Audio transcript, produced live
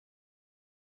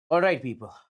All right,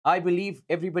 people. I believe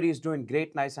everybody is doing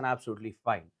great, nice, and absolutely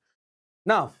fine.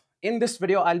 Now, in this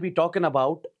video, I'll be talking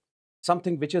about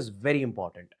something which is very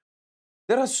important.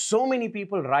 There are so many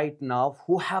people right now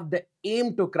who have the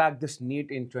aim to crack this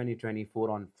NEET in 2024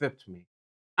 on 5th May.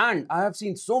 And I have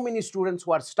seen so many students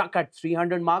who are stuck at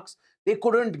 300 marks. They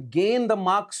couldn't gain the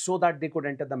marks so that they could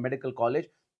enter the medical college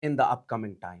in the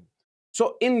upcoming time.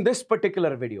 So in this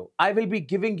particular video, I will be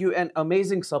giving you an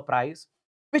amazing surprise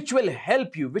which will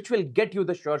help you, which will get you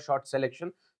the sure shot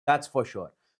selection. That's for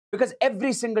sure. Because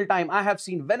every single time I have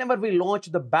seen, whenever we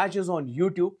launch the badges on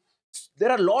YouTube,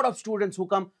 there are a lot of students who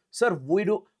come, sir,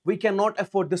 we cannot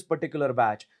afford this particular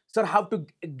batch. Sir, how to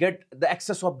get the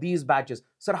access of these batches?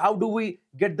 Sir, how do we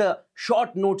get the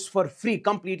short notes for free,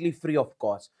 completely free of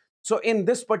cost? So in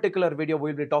this particular video,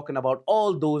 we'll be talking about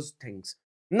all those things.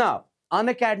 Now,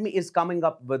 Unacademy is coming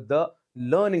up with the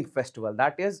learning festival.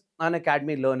 That is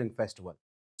Unacademy Learning Festival.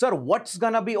 Sir, what's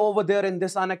gonna be over there in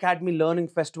this Unacademy Learning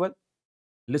Festival?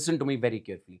 Listen to me very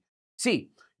carefully. See,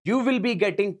 you will be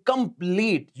getting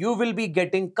complete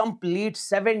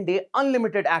 7-day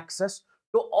unlimited access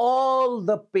to all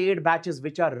the paid batches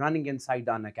which are running inside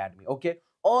the Unacademy. Okay,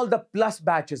 all the plus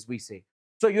batches we say.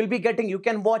 So you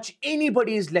can watch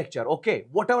anybody's lecture. Okay,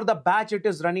 whatever the batch it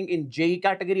is running in JE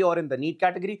category or in the NEET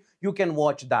category, you can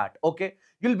watch that. Okay,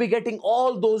 you'll be getting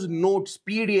all those notes,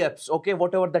 PDFs. Okay,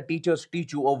 whatever the teachers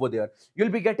teach you over there, you'll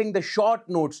be getting the short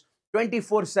notes,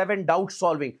 24/7 doubt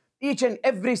solving, each and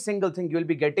every single thing you'll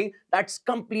be getting. That's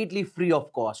completely free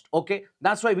of cost. Okay,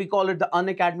 that's why we call it the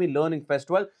Unacademy Learning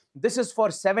Festival. This is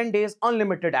for 7 days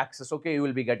unlimited access. Okay, you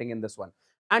will be getting in this one,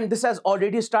 and this has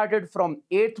already started from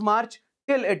 8th March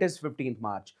till it is 15th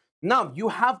March. Now you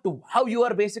have to, how you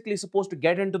are basically supposed to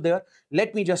get into there,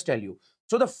 let me just tell you.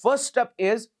 So the first step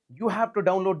is you have to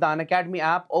download the Unacademy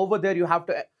app. Over there you have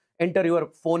to enter your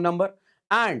phone number,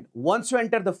 and once you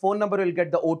enter the phone number, you'll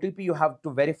get the OTP. You have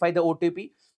to verify the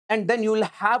OTP, and then you will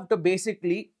have to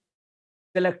basically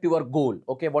select your goal.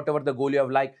 Okay, whatever the goal you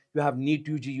have, like you have NEET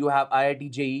UG, you have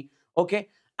IIT JE. Okay,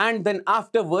 and then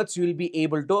afterwards you will be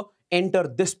able to enter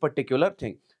this particular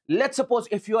thing. Let's suppose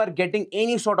if you are getting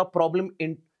any sort of problem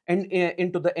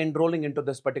into the enrolling into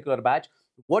this particular batch,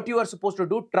 what you are supposed to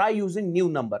do, try using new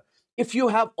number. If you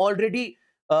have already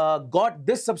got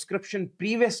this subscription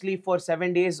previously for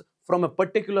 7 days from a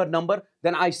particular number,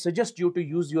 then I suggest you to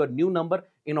use your new number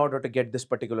in order to get this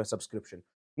particular subscription.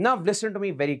 Now listen to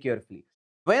me very carefully.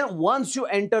 Once you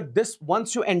enter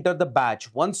the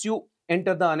batch, once you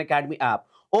enter the Unacademy app,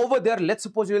 over there, let's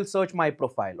suppose you will search my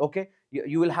profile. Okay,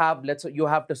 you will have, you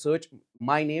have to search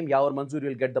my name, Yawar Manzoor.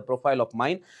 You'll get the profile of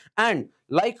mine, and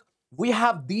like we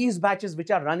have these batches which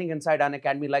are running inside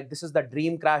Unacademy. Like this is the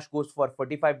Dream Crash Course for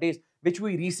 45 days, which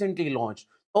we recently launched.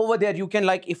 Over there, you can,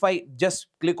 like, if I just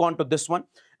click onto this one,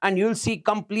 and you'll see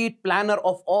complete planner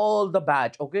of all the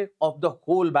batch. Okay, of the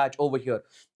whole batch over here.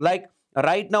 Like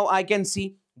right now, I can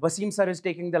see Wasim sir is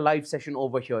taking the live session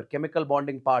over here, chemical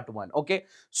bonding part 1. Okay,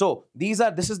 so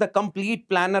this is the complete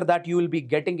planner that you will be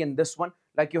getting in this one.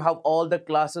 Like you have all the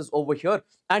classes over here,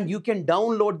 and you can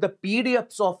download the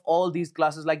PDFs of all these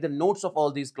classes, like the notes of all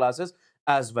these classes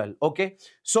as well. Okay,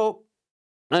 so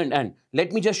and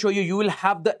let me just show you, you will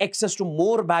have the access to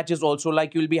more batches also.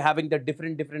 Like you will be having the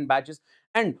different batches,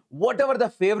 and whatever the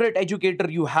favorite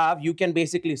educator you have, you can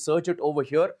basically search it over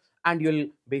here, and you'll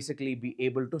basically be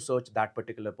able to search that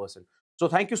particular person. So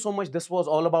thank you so much. This was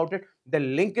all about it. The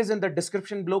link is in the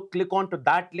description below. Click on to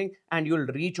that link and you'll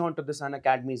reach on to this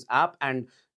Unacademy's app and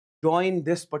join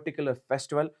this particular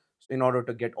festival in order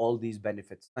to get all these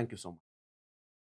benefits. Thank you so much.